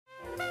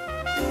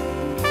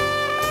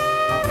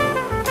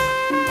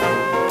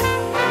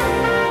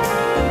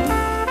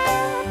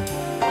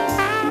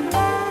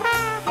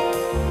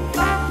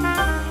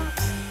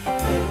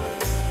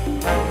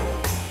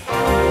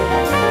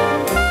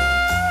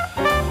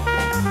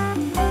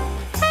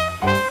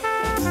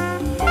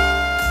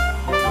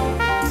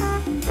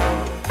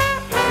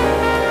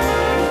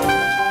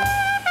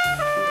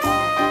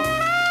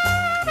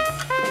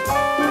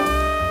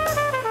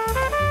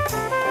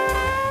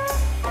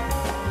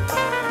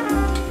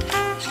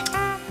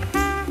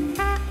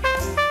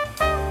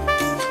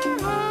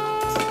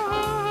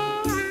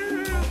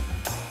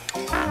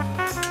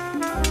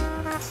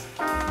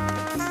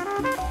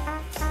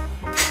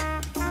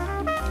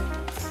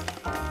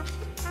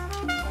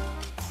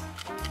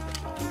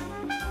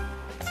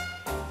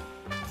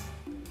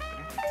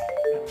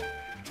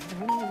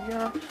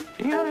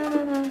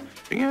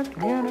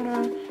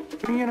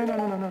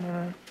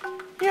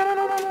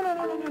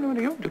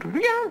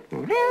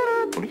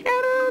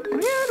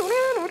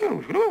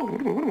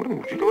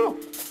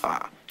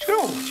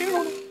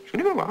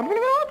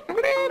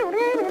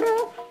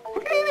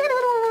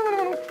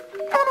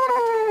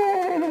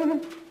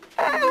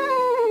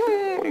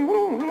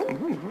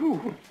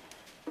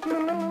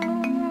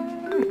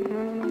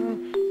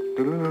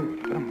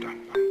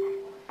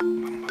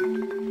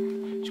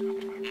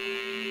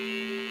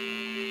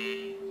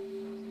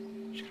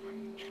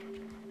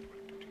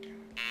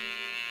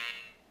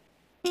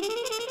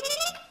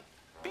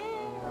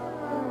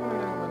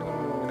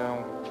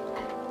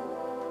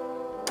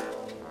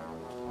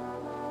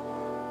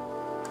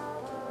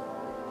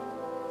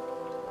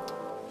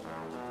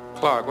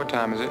Clark, what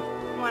time is it?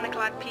 1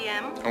 o'clock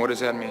p.m. And what does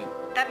that mean?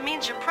 That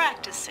means you're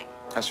practicing.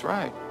 That's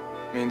right.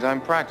 It means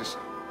I'm practicing.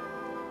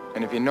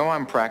 And if you know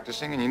I'm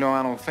practicing, and you know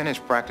I don't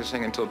finish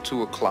practicing until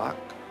 2 o'clock,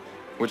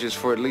 which is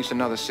for at least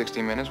another 60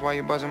 minutes, why are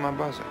you buzzing my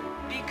buzzer?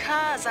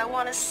 Because I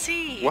want to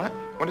see. What?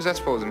 What is that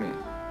supposed to mean?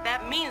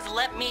 That means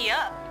let me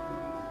up.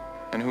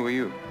 And who are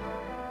you?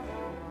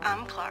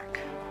 I'm Clark.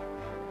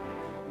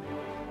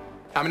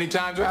 How many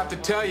times do I have to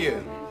tell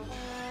you?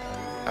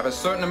 I have a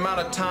certain amount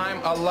of time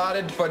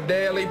allotted for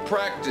daily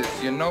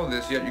practice. You know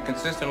this, yet you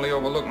consistently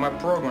overlook my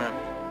program.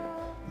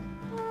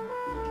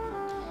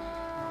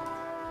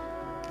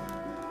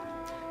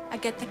 I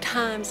get the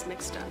times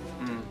mixed up.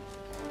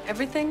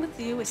 Everything with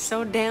you is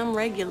so damn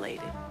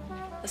regulated.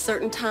 A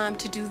certain time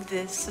to do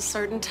this, a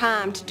certain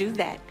time to do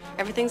that.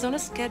 Everything's on a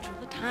schedule,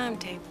 a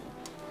timetable.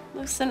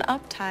 Loosen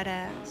up, tight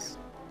ass.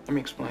 Let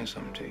me explain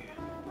something to you.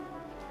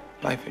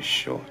 Life is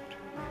short,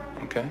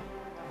 okay?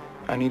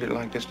 I need it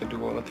like this to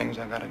do all the things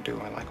I gotta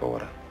do. I like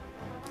order.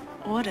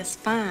 Order's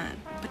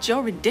fine, but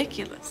you're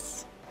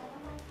ridiculous.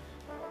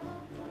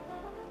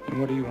 And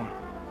what do you want?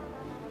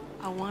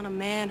 I want a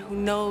man who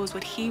knows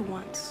what he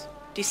wants.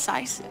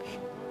 Decisive.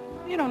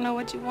 You don't know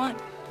what you want.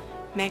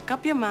 Make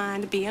up your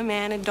mind, be a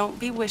man, and don't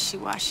be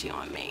wishy-washy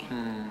on me.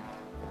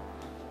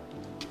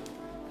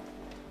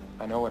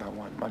 I know what I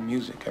want. My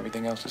music.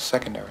 Everything else is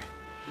secondary.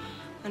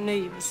 I knew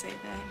you would say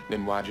that.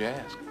 Then why'd you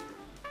ask?